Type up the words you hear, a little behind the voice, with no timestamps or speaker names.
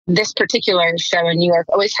this particular show in New York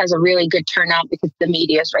always has a really good turnout because the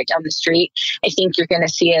media is right down the street. I think you're going to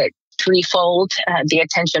see it threefold, the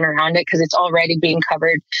attention around it, because it's already being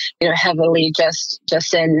covered, heavily just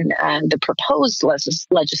in the proposed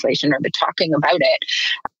legislation or the talking about it,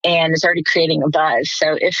 and it's already creating a buzz.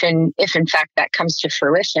 So if in fact that comes to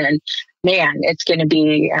fruition, man, it's going to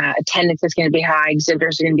be attendance is going to be high,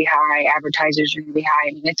 exhibitors are going to be high, advertisers are going to be high.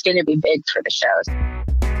 I mean, it's going to be big for the shows.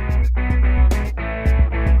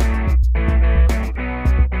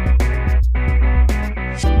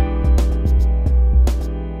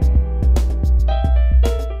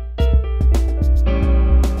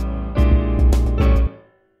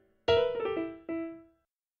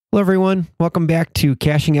 Hello, everyone. Welcome back to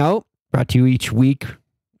Cashing Out, brought to you each week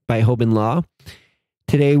by Hoban Law.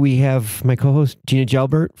 Today, we have my co-host, Dena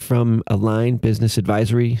Jalbert from Align Business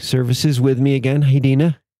Advisory Services with me again. Hey,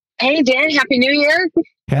 Dena. Hey, Dan. Happy New Year.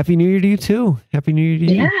 Happy New Year to you, too. Happy New Year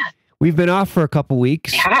to you. Yeah. We've been off for a couple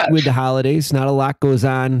weeks with the holidays. Not a lot goes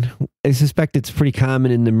on. I suspect it's pretty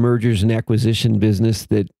common in the mergers and acquisition business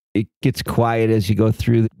that it gets quiet as you go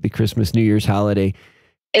through the Christmas, New Year's holiday.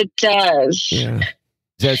 It does. Yeah.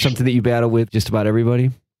 Is that something that you battle with just about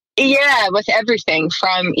everybody? Yeah, with everything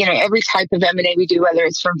from, every type of M&A we do, whether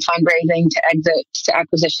it's from fundraising to exits to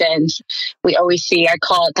acquisitions. We always see, I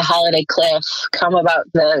call it the holiday cliff, come about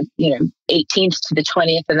the, 18th to the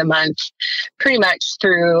 20th of the month, pretty much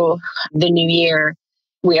through the new year.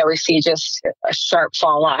 We always see just a sharp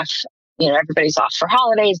fall off. Everybody's off for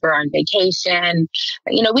holidays, they're on vacation.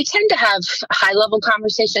 We tend to have high level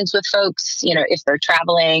conversations with folks, if they're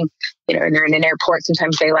traveling, and they're in an airport,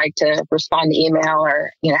 sometimes they like to respond to email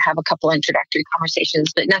or, have a couple introductory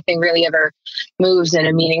conversations, but nothing really ever moves in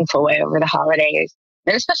a meaningful way over the holidays.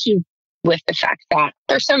 And especially with the fact that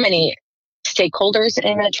there's so many stakeholders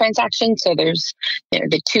in a transaction. So there's,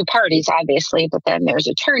 the two parties, obviously, but then there's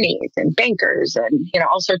attorneys and bankers and,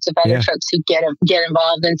 all sorts of other folks who get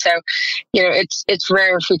involved. And so, it's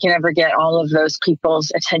rare if we can ever get all of those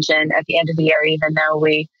people's attention at the end of the year, even though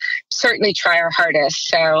we certainly try our hardest.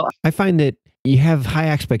 So I find that you have high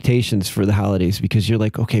expectations for the holidays because you're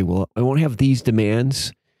like, okay, well, I won't have these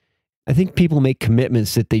demands. I think people make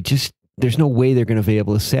commitments that there's no way they're going to be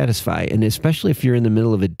able to satisfy. And especially if you're in the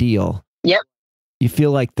middle of a deal. Yep. You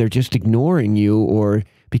feel like they're just ignoring you, or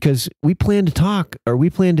because we plan to talk, or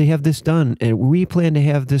we plan to have this done, and we plan to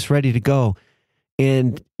have this ready to go.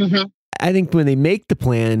 And I think when they make the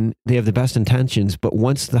plan, they have the best intentions. But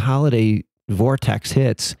once the holiday vortex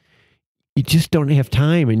hits, you just don't have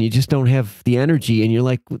time, and you just don't have the energy. And you're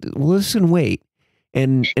like, well, listen, wait.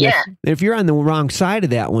 And if you're on the wrong side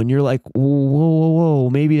of that one, you're like,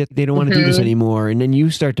 whoa, maybe they don't want to do this anymore. And then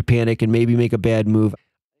you start to panic and maybe make a bad move.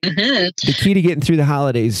 The key to getting through the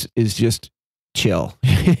holidays is just chill.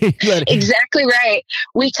 Exactly right.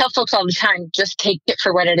 We tell folks all the time, just take it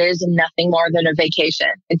for what it is and nothing more than a vacation.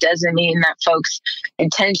 It doesn't mean that folks'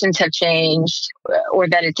 intentions have changed or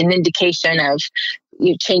that it's an indication of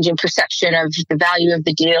changing perception of the value of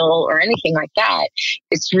the deal or anything like that.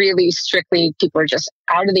 It's really strictly people are just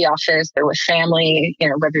out of the office, they're with family,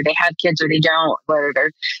 whether they have kids or they don't, whether they're,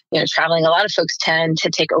 traveling. A lot of folks tend to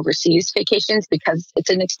take overseas vacations because it's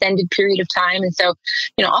an extended period of time. And so,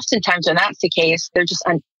 oftentimes when that's the case, they're just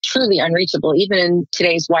truly unreachable, even in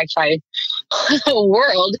today's Wi-Fi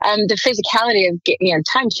world. The physicality of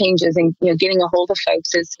time changes and getting a hold of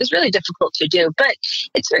folks is really difficult to do. But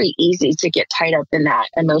it's very easy to get tied up in that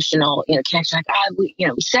emotional connection. Like, we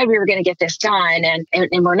said we were going to get this done, and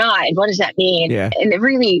we're not. And what does that mean? Yeah. And it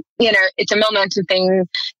really, it's a momentum thing.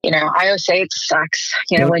 I always say it sucks.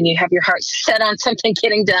 When you have your heart set on something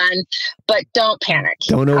getting done, but don't panic.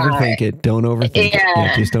 Don't overthink it. Don't overthink it.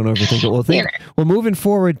 Yeah, just don't overthink it. Well, moving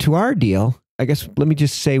forward to our deal, I guess let me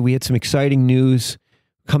just say we had some exciting news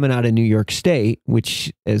coming out of New York State,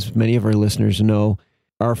 which, as many of our listeners know,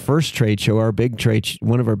 our first trade show,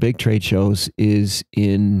 one of our big trade shows is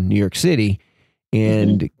in New York City.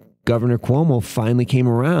 And Governor Cuomo finally came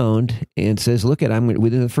around and says, look,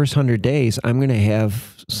 within the first 100 days, I'm going to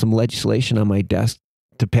have some legislation on my desk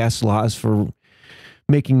to pass laws for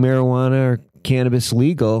making marijuana or cannabis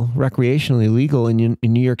legal, recreationally legal in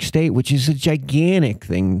New York State, which is a gigantic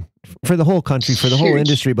thing for the whole country, for the whole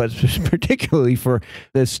industry, but particularly for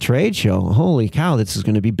this trade show. Holy cow, this is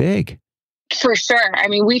going to be big. For sure. I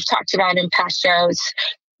mean, we've talked about in past shows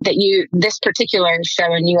that this particular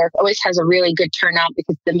show in New York always has a really good turnout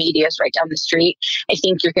because the media is right down the street. I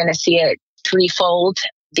think you're going to see it threefold,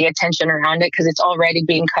 the attention around it, because it's already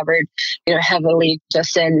being covered, heavily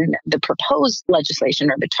just in the proposed legislation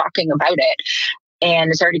or the talking about it.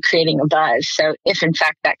 And it's already creating a buzz. So if in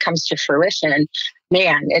fact that comes to fruition,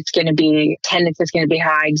 man, it's going to be, attendance is going to be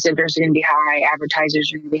high, exhibitors are going to be high,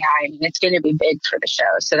 advertisers are going to be high. I mean, it's going to be big for the show.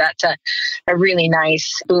 So that's a really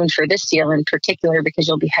nice boon for this deal in particular, because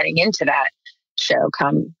you'll be heading into that show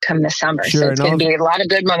come this summer. Sure, so it's going to be a lot of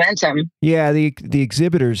good momentum. Yeah, the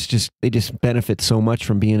exhibitors just benefit so much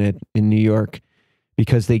from being in New York,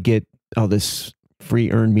 because they get all this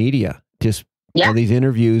free earned media, just all these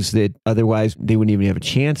interviews that otherwise they wouldn't even have a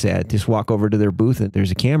chance at. Just walk over to their booth and there's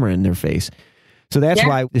a camera in their face. So that's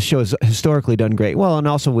why this show has historically done great. Well, and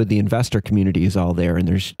also with the investor community is all there, and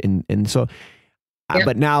there's so.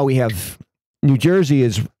 But now we have New Jersey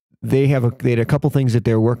they had a couple things that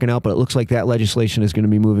they're working out, but it looks like that legislation is going to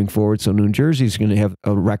be moving forward. So New Jersey is going to have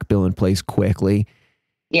a rec bill in place quickly.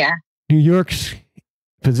 Yeah. New York's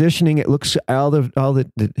positioning, it looks all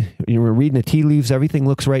the you were reading the tea leaves, everything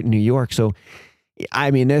looks right in New York. So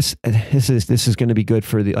I mean, this is going to be good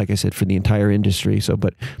for like I said, for the entire industry. So,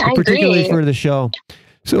 but particularly for the show.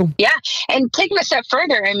 So and taking a step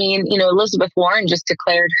further, I mean, Elizabeth Warren just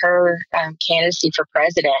declared her candidacy for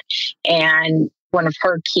president, and one of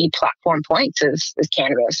her key platform points is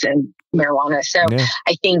cannabis and marijuana. So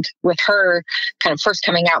I think with her kind of first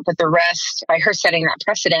coming out, but the rest, by her setting that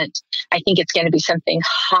precedent, I think it's going to be something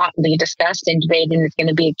hotly discussed and debated, and it's going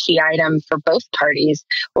to be a key item for both parties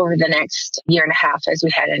over the next year and a half as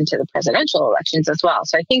we head into the presidential elections as well.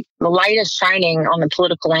 So I think the light is shining on the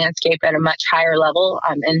political landscape at a much higher level,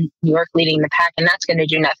 and New York leading the pack, and that's going to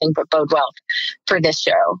do nothing but bode well for this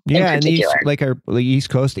show in particular. And like our East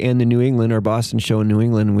Coast and the New England, our Boston show in New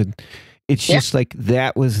England it's just like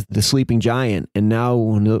that was the sleeping giant. And now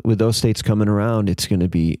with those states coming around, it's going to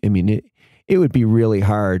be, I mean, it would be really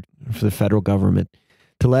hard for the federal government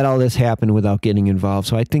to let all this happen without getting involved.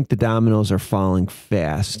 So I think the dominoes are falling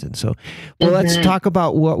fast. And so, let's talk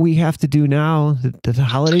about what we have to do now. The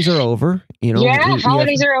holidays are over.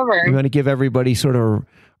 Holidays are over. We want to give everybody sort of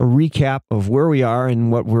a recap of where we are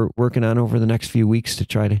and what we're working on over the next few weeks to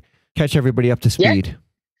try to catch everybody up to speed. Yeah.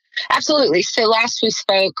 Absolutely. So last we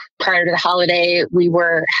spoke prior to the holiday, we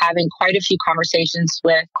were having quite a few conversations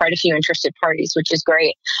with quite a few interested parties, which is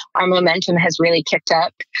great. Our momentum has really kicked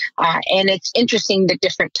up. And it's interesting the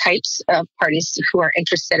different types of parties who are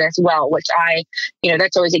interested as well, which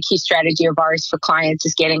that's always a key strategy of ours for clients,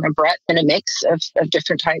 is getting a breadth and a mix of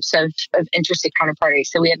different types of interested counterparties.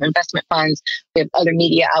 So we have investment funds, we have other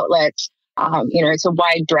media outlets. It's a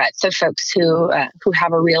wide breadth of folks who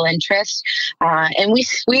have a real interest. And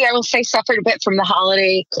we, I will say, suffered a bit from the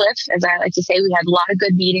holiday cliff. As I like to say, we had a lot of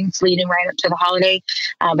good meetings leading right up to the holiday.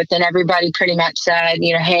 But then everybody pretty much said,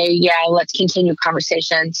 hey, let's continue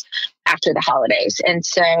conversations after the holidays. And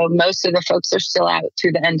so most of the folks are still out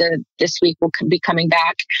through the end of this week. Will be coming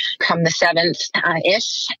back come the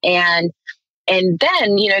 7th-ish. And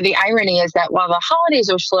then, the irony is that while the holidays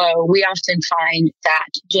are slow, we often find that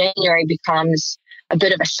January becomes a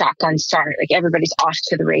bit of a shotgun start. Like everybody's off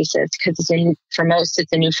to the races because for most,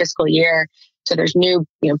 it's a new fiscal year. So there's new,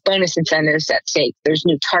 bonus incentives at stake. There's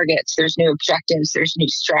new targets. There's new objectives. There's new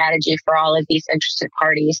strategy for all of these interested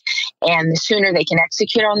parties. And the sooner they can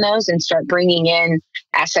execute on those and start bringing in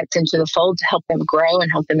assets into the fold to help them grow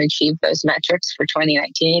and help them achieve those metrics for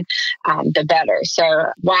 2019, the better. So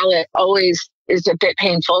while it always is a bit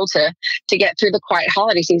painful to get through the quiet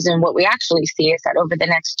holiday season, what we actually see is that over the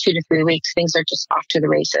next 2 to 3 weeks, things are just off to the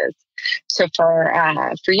races. So for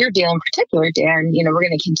your deal in particular, Dan, we're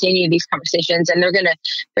going to continue these conversations, and they're going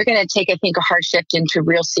to take, I think, a hard shift into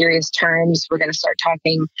real serious terms. We're going to start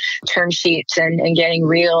talking term sheets and getting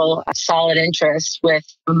real solid interest with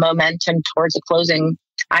momentum towards a closing.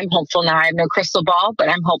 I'm hopeful now. I have no crystal ball, but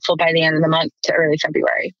I'm hopeful by the end of the month to early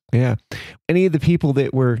February. Yeah. Any of the people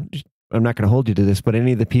that I'm not going to hold you to this, but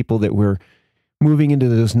any of the people that were moving into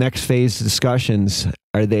those next phase discussions,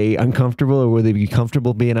 are they uncomfortable, or will they be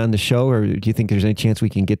comfortable being on the show? Or do you think there's any chance we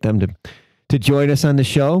can get them to join us on the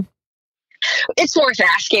show? It's worth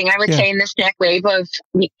asking. I would say in this next wave of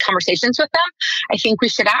conversations with them, I think we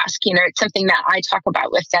should ask. It's something that I talk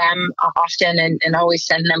about with them often and always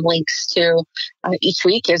send them links to each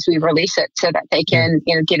week as we release it so that they can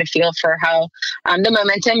get a feel for how the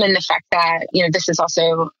momentum and the fact that this is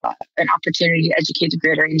also an opportunity to educate the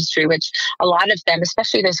greater industry, which a lot of them,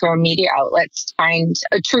 especially those who are media outlets, find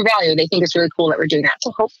a true value. They think it's really cool that we're doing that.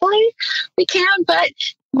 So hopefully we can, but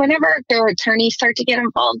whenever their attorneys start to get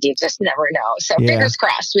involved, you just never know. So fingers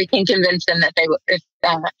crossed, we can convince them that they will.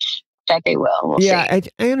 We'll see. I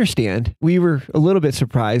understand. We were a little bit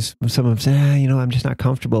surprised when some of them said, I'm just not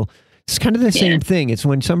comfortable. It's kind of the same thing. It's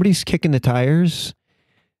when somebody's kicking the tires,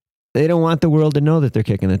 they don't want the world to know that they're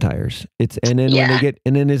kicking the tires. When they get,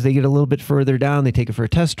 and then as they get a little bit further down, they take it for a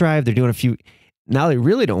test drive. They're doing a few. now they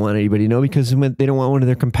really don't want anybody to know because they don't want one of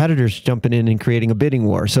their competitors jumping in and creating a bidding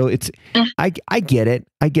war. So it's, I get it.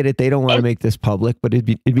 I get it. They don't want to make this public, but it'd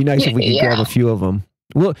be nice if we could grab a few of them.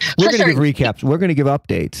 Well, we're going to give recaps. We're going to give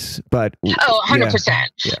updates, but 100%, 100%.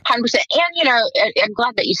 And I'm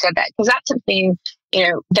glad that you said that, because that's something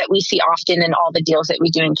that we see often in all the deals that we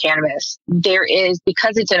do in cannabis. There is,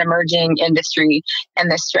 because it's an emerging industry, and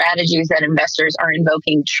the strategies that investors are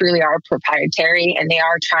invoking truly are proprietary, and they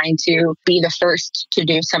are trying to be the first to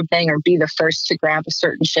do something, or be the first to grab a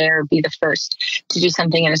certain share, or be the first to do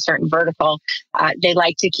something in a certain vertical. They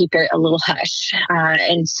like to keep it a little hush.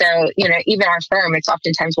 And so, even our firm, it's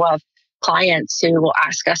oftentimes we'll have clients who will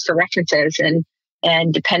ask us for references,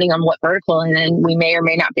 and depending on what vertical, and then we may or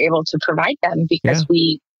may not be able to provide them, because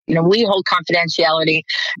we hold confidentiality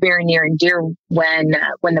very near and dear when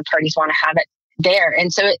the parties want to have it there.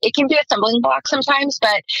 And so it can be a stumbling block sometimes,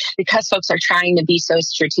 but because folks are trying to be so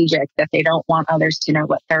strategic that they don't want others to know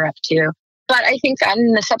what they're up to. But I think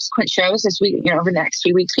in the subsequent shows, as we, over the next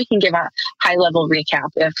few weeks, we can give a high level recap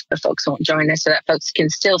if the folks won't join us, so that folks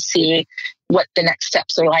can still see what the next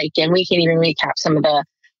steps are like. And we can even recap some of the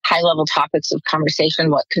high level topics of conversation,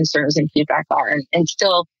 what concerns and feedback are, and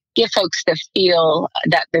still give folks the feel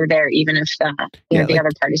that they're there, even if the other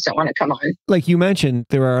parties don't want to come on. Like you mentioned,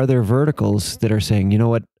 there are other verticals that are saying,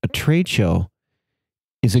 what, a trade show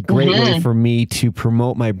is a great way for me to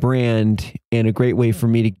promote my brand, and a great way for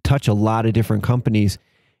me to touch a lot of different companies.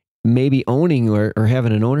 Maybe owning or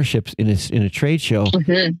having an ownership in a trade show.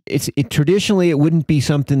 Traditionally, it wouldn't be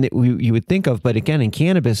something that you would think of, but again, in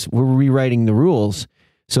cannabis, we're rewriting the rules.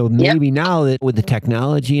 So maybe now that with the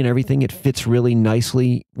technology and everything, it fits really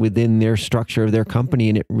nicely within their structure of their company.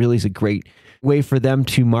 And it really is a great way for them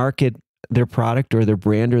to market their product or their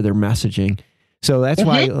brand or their messaging. So that's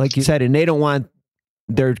why, like you said, and they don't want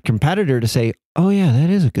their competitor to say, oh yeah, that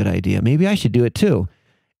is a good idea. Maybe I should do it too.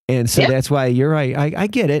 And so that's why you're right. I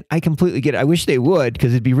get it. I completely get it. I wish they would,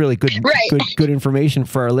 because it'd be really good information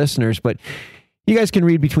for our listeners, but you guys can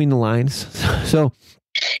read between the lines. So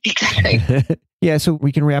exactly. Yeah, so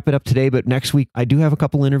we can wrap it up today, but next week I do have a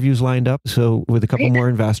couple interviews lined up, so with a couple more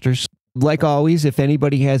investors. Like always, if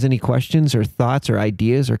anybody has any questions or thoughts or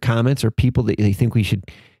ideas or comments or people that they think we should,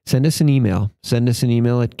 send us an email. Send us an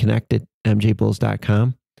email at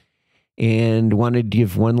connect@mjbulls.com. And wanted to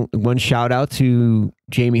give one shout out to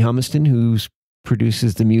Jamie Humiston, who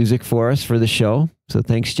produces the music for us for the show. So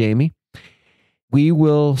thanks, Jamie. We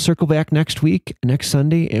will circle back next week, next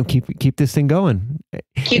Sunday, and keep this thing going.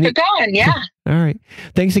 Keep it going, yeah. All right.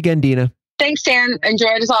 Thanks again, Dena. Thanks, Dan. Enjoy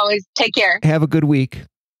it as always. Take care. Have a good week.